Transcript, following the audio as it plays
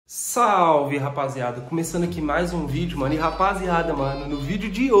Salve, rapaziada, começando aqui mais um vídeo, mano. E rapaziada, mano, no vídeo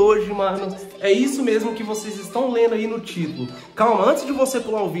de hoje, mano, é isso mesmo que vocês estão lendo aí no título. Calma, antes de você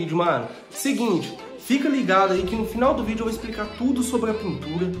pular o vídeo, mano, seguinte, fica ligado aí que no final do vídeo eu vou explicar tudo sobre a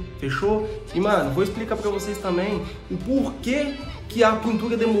pintura, fechou? E, mano, vou explicar pra vocês também o porquê que a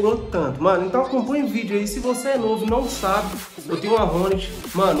pintura demorou tanto, mano. Então acompanha o vídeo aí. Se você é novo e não sabe, eu tenho uma Hornet,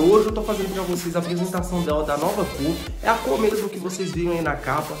 mano. Hoje eu tô fazendo pra vocês a apresentação dela, da nova cor. É a cor mesmo que vocês viram aí na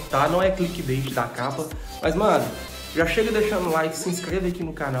capa, tá? Não é clickbait da capa. Mas, mano, já chega deixando o like, se inscreve aqui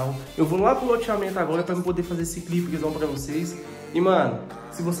no canal. Eu vou lá pro loteamento agora pra eu poder fazer esse clipezão pra vocês. E, mano,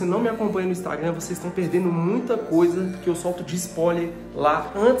 se você não me acompanha no Instagram, vocês estão perdendo muita coisa que eu solto de spoiler lá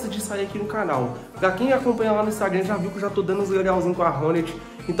antes de sair aqui no canal. Pra quem acompanha lá no Instagram já viu que eu já tô dando uns legalzinhos com a Hornet.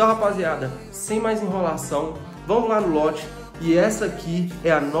 Então, rapaziada, sem mais enrolação, vamos lá no lote. E essa aqui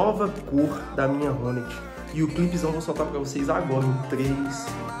é a nova cor da minha Hornet. E o clipezão eu vou soltar pra vocês agora em 3, 2,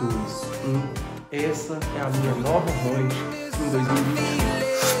 1. Essa é a minha nova Hornet em 2020.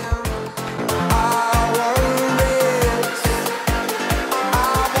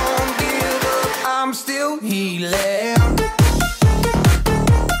 I'm still healing.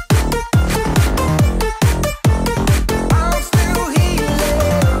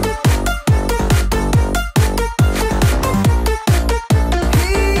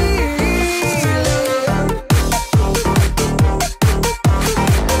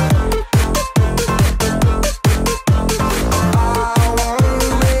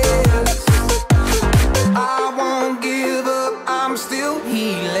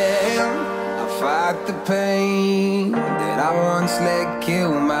 The pain that I once let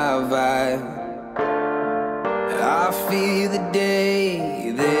kill my vibe. I fear the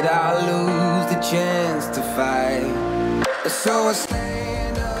day that I lose the chance to fight. So I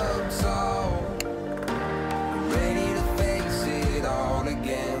stand up tall, ready to face it all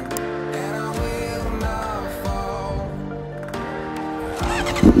again. And I will not fall, I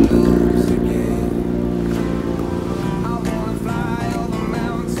won't lose again. I wanna fly over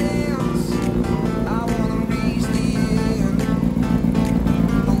mountains, I wanna reach the end,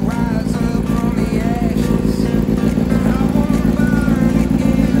 I'll rise up from the ashes, I wanna burn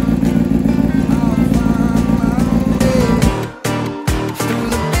again, I'll find my way, through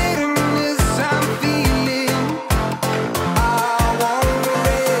the bitterness I'm feeling, I won't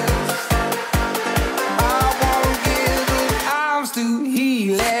rest, I won't give up, I'm still healing.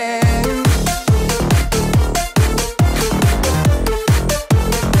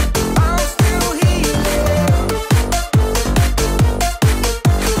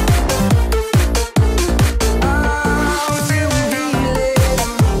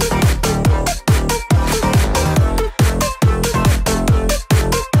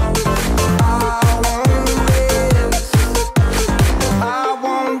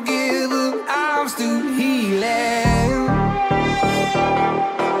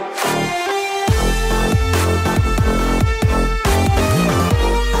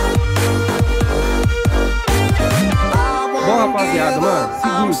 Rapaziada, mano,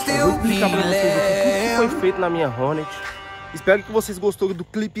 seguinte, eu vou explicar pra vocês aqui tudo que foi feito na minha Hornet. Espero que vocês gostaram do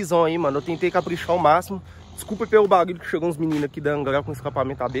clipezão aí, mano. Eu tentei caprichar ao máximo. Desculpa pelo barulho que chegou uns meninos aqui dando grau com o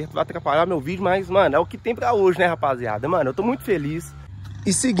escapamento aberto. Vai atrapalhar meu vídeo, mas, mano, é o que tem pra hoje, né, rapaziada? Mano, eu tô muito feliz.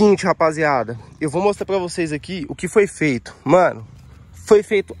 E seguinte, rapaziada, eu vou mostrar pra vocês aqui o que foi feito. Mano, foi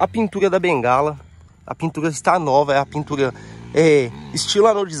feito a pintura da bengala. A pintura está nova, é a pintura... estilo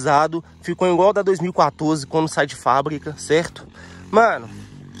anodizado, ficou igual da 2014 quando sai de fábrica, certo? Mano,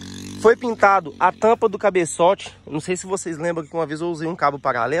 foi pintado a tampa do cabeçote. Não sei se vocês lembram que uma vez eu usei um cabo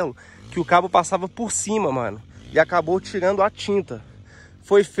paralelo, que o cabo passava por cima, mano, e acabou tirando a tinta.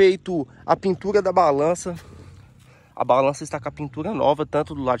 Foi feito a pintura da balança. A balança está com a pintura nova,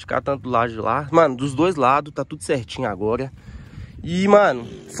 tanto do lado de cá, tanto do lado de lá. Mano, dos dois lados, tá tudo certinho agora. E, mano,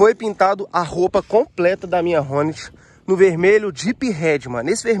 foi pintado a roupa completa da minha Hornet no vermelho Deep Red, mano.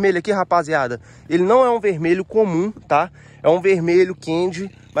 Esse vermelho aqui, rapaziada, ele não é um vermelho comum, tá? É um vermelho candy,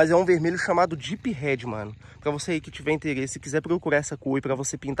 mas é um vermelho chamado Deep Red, mano. Pra você aí que tiver interesse, se quiser procurar essa cor e pra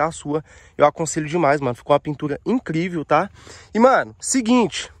você pintar a sua, eu aconselho demais, mano. Ficou uma pintura incrível, tá? E, mano,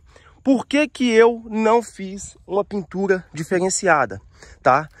 seguinte, por que que eu não fiz uma pintura diferenciada,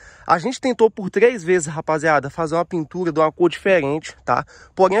 tá? A gente tentou por 3 vezes, rapaziada, fazer uma pintura de uma cor diferente, tá?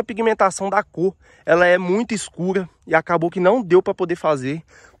 Porém, a pigmentação da cor, ela é muito escura e acabou que não deu para poder fazer,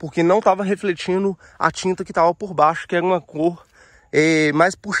 porque não estava refletindo a tinta que estava por baixo, que era uma cor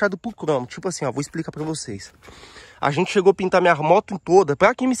mais puxada pro cromo. Tipo assim, ó, vou explicar para vocês. A gente chegou a pintar minha moto toda,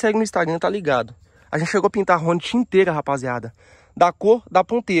 pra quem me segue no Instagram tá ligado. A gente chegou a pintar a Hornet inteira, rapaziada, da cor da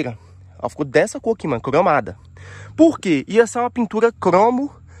ponteira. Ela ficou dessa cor aqui, mano, cromada. Por quê? Ia ser uma pintura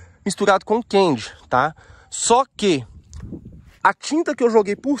cromo, misturado com candy, tá? Só que a tinta que eu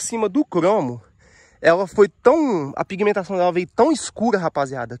joguei por cima do cromo, ela foi tão... a pigmentação dela veio tão escura,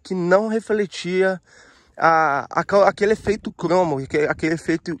 rapaziada, que não refletia aquele efeito cromo, aquele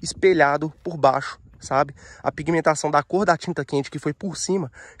efeito espelhado por baixo, sabe? A pigmentação da cor da tinta quente que foi por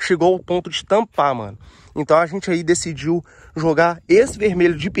cima chegou ao ponto de tampar, mano. Então a gente aí decidiu jogar esse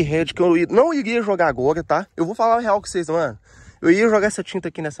vermelho Deep Red, que eu não iria jogar agora, tá? Eu vou falar o real com vocês, mano. Eu ia jogar essa tinta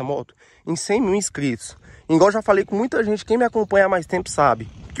aqui nessa moto em 100 mil inscritos. Igual eu já falei com muita gente, quem me acompanha há mais tempo sabe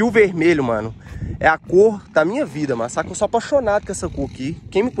que o vermelho, mano, é a cor da minha vida, mano. Sabe que eu sou apaixonado com essa cor aqui.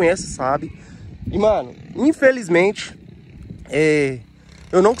 Quem me conhece sabe. E, mano, infelizmente,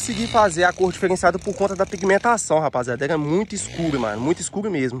 eu não consegui fazer a cor diferenciada por conta da pigmentação, rapaziada. Era muito escuro, mano. Muito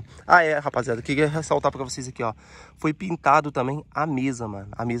escuro mesmo. Ah, rapaziada. Queria ressaltar pra vocês aqui, ó. Foi pintado também a mesa, mano.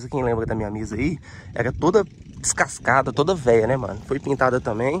 A mesa, quem lembra da minha mesa aí, era toda descascada, toda velha, né, mano? Foi pintada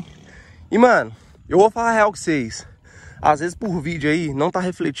também. E, mano, eu vou falar a real com vocês. Às vezes por vídeo aí, não tá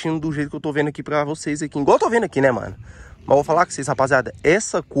refletindo do jeito que eu tô vendo aqui pra vocês aqui. Igual eu tô vendo aqui, né, mano? Mas eu vou falar com vocês, rapaziada.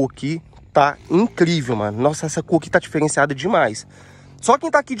 Essa cor aqui tá incrível, mano. Nossa, essa cor aqui tá diferenciada demais. Só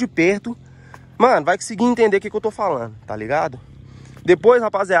quem tá aqui de perto, mano, vai conseguir entender o que eu tô falando, tá ligado? Depois,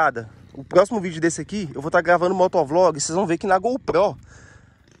 rapaziada, o próximo vídeo desse aqui, eu vou estar gravando motovlog. Vocês vão ver que na GoPro,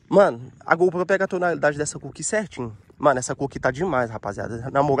 mano, a GoPro pega a tonalidade dessa cor aqui certinho. Mano, essa cor aqui tá demais, rapaziada.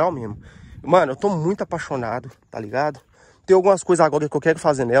 Na moral mesmo. Mano, eu tô muito apaixonado, tá ligado? Tem algumas coisas agora que eu quero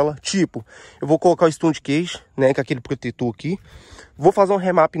fazer nela. Tipo, eu vou colocar o Stone Case, né, com aquele protetor aqui. Vou fazer um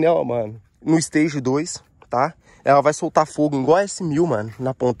remap nela, mano, no Stage 2, tá? Ela vai soltar fogo igual a S1000, mano,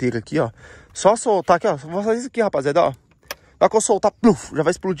 na ponteira aqui, ó. Só soltar aqui, ó. Vou fazer isso aqui, rapaziada, ó. Na hora que eu soltar, pluf, já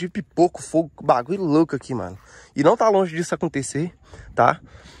vai explodir pipoco, fogo, bagulho louco aqui, mano. E não tá longe disso acontecer, tá?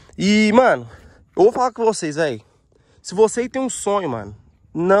 E, mano, eu vou falar com vocês, velho. Se você tem um sonho, mano,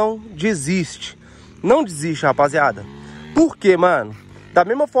 não desiste. Não desiste, rapaziada. Por quê, mano? Da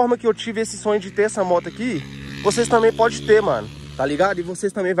mesma forma que eu tive esse sonho de ter essa moto aqui, vocês também podem ter, mano. Tá ligado? E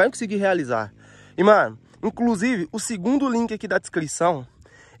vocês também vão conseguir realizar. E, mano, inclusive, o segundo link aqui da descrição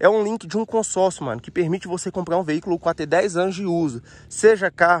é um link de um consórcio, mano, que permite você comprar um veículo com até 10 anos de uso,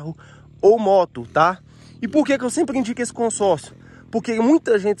 seja carro ou moto, tá? E por que eu sempre indico esse consórcio? Porque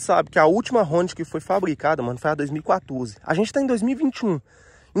muita gente sabe que a última Hornet que foi fabricada, mano, foi a 2014. A gente tá em 2021.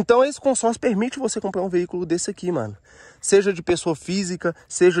 Então esse consórcio permite você comprar um veículo desse aqui, mano. Seja de pessoa física,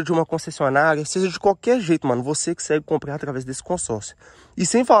 seja de uma concessionária, seja de qualquer jeito, mano. Você consegue comprar através desse consórcio. E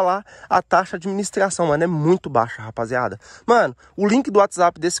sem falar, a taxa de administração, mano, é muito baixa, rapaziada. Mano, o link do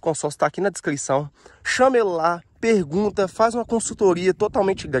WhatsApp desse consórcio tá aqui na descrição. Chama ele lá, pergunta, faz uma consultoria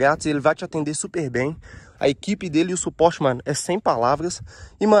totalmente grátis. Ele vai te atender super bem. A equipe dele e o suporte, mano, é sem palavras.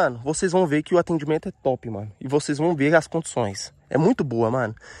 E, mano, vocês vão ver que o atendimento é top, mano. E vocês vão ver as condições. É muito boa,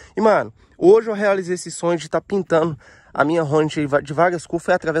 mano. E, mano, hoje eu realizei esse sonho de estar pintando a minha Hornet de várias cores.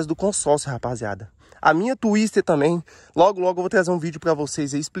 Foi através do consórcio, rapaziada. A minha Twister também. Logo, logo eu vou trazer um vídeo pra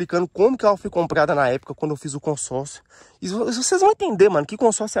vocês aí explicando como que ela foi comprada na época, quando eu fiz o consórcio. E vocês vão entender, mano, que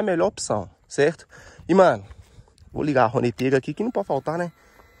consórcio é a melhor opção, certo? E, mano, vou ligar a horneteira aqui, que não pode faltar, né?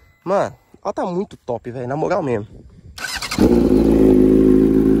 Mano, ela tá muito top, velho, na moral mesmo.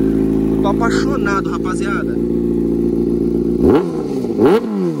 Tô apaixonado, rapaziada.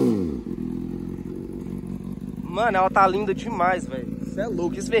 Mano, ela tá linda demais, velho. Isso é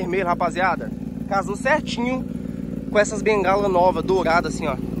louco. Esse vermelho, rapaziada, casou certinho com essas bengalas novas, douradas assim,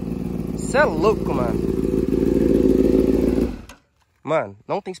 ó. Isso é louco, mano. Mano,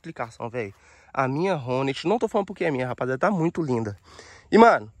 não tem explicação, velho. A minha Hornet, não tô falando porque é minha, rapaziada, tá muito linda. E,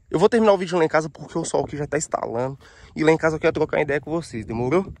 mano, eu vou terminar o vídeo lá em casa porque o sol aqui já tá instalando. E lá em casa eu quero trocar ideia com vocês,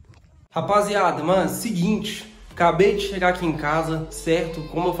 demorou? Rapaziada, mano, seguinte. Acabei de chegar aqui em casa, certo?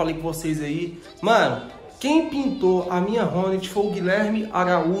 Como eu falei com vocês aí. Mano, quem pintou a minha Hornet foi o Guilherme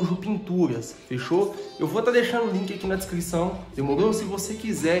Araújo Pinturas, fechou? Eu vou estar deixando o link aqui na descrição, demorou? Se você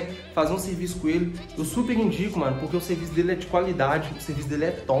quiser fazer um serviço com ele, eu super indico, mano, porque o serviço dele é de qualidade, o serviço dele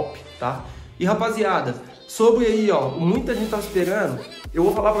é top, tá? E, rapaziada, sobre aí, ó, muita gente tava esperando, eu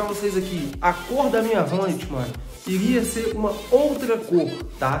vou falar pra vocês aqui, a cor da minha Hornet, mano, iria ser uma outra cor,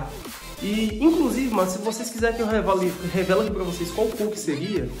 tá? E, inclusive, mano, se vocês quiserem que eu revele aqui pra vocês qual cor que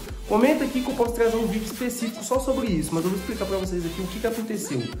seria, comenta aqui que eu posso trazer um vídeo específico só sobre isso, mas eu vou explicar pra vocês aqui o que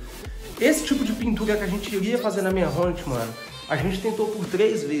aconteceu. Esse tipo de pintura que a gente iria fazer na minha Hornet, mano, a gente tentou por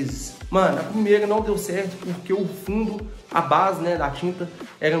 3 vezes. Mano, a primeira não deu certo porque o fundo, a base, né, da tinta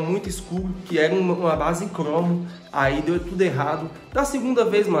era muito escuro, que era uma base cromo, aí deu tudo errado. Da segunda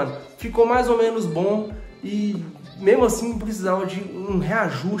vez, mano, ficou mais ou menos bom e mesmo assim precisava de um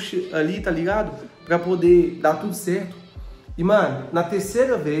reajuste ali, tá ligado? Pra poder dar tudo certo. E, mano, na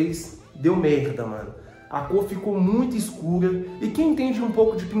terceira vez, deu merda, mano. A cor ficou muito escura. E quem entende um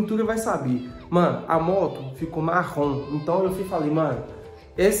pouco de pintura vai saber. Mano, a moto ficou marrom. Então eu falei, mano,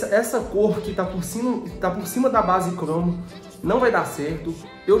 essa cor que tá por cima da base cromo não vai dar certo.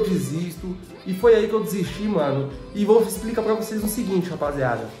 Eu desisto. E foi aí que eu desisti, mano. E vou explicar pra vocês o seguinte,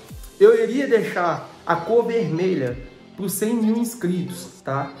 rapaziada. Eu iria deixar a cor vermelha para os 100 mil inscritos,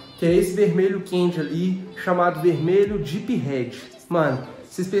 tá? Que é esse vermelho quente ali, chamado vermelho Deep Red. Mano,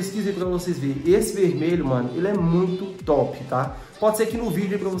 vocês pesquisem para vocês verem. Esse vermelho, mano, ele é muito top, tá? Pode ser que no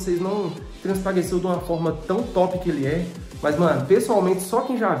vídeo para vocês não transpareceu de uma forma tão top que ele é. Mas, mano, pessoalmente, só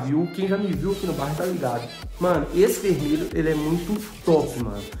quem já viu, quem já me viu aqui no bar tá ligado. Mano, esse vermelho, ele é muito top,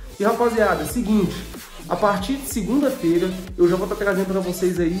 mano. E, rapaziada, seguinte... A partir de segunda-feira, eu já vou estar trazendo para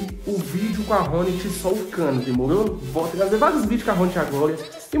vocês aí o vídeo com a Hornet só o cano, demorou? Vou trazer vários vídeos com a Hornet agora.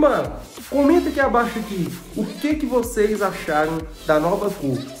 E, mano, comenta aqui abaixo o que vocês acharam da nova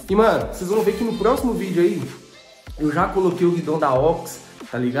cor. E, mano, vocês vão ver que no próximo vídeo aí, eu já coloquei o guidão da OQUE,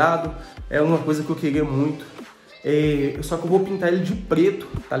 tá ligado? É uma coisa que eu queria muito. Só que eu vou pintar ele de preto,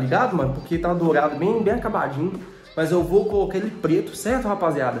 tá ligado, mano? Porque tá dourado, bem acabadinho. Mas eu vou colocar ele preto, certo,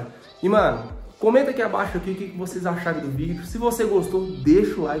 rapaziada? E, mano... Comenta aqui abaixo o que vocês acharam do vídeo. Se você gostou,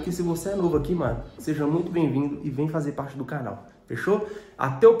 deixa o like. E se você é novo aqui, mano, seja muito bem-vindo e vem fazer parte do canal. Fechou?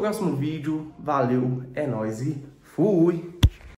 Até o próximo vídeo. Valeu, é nóis e fui!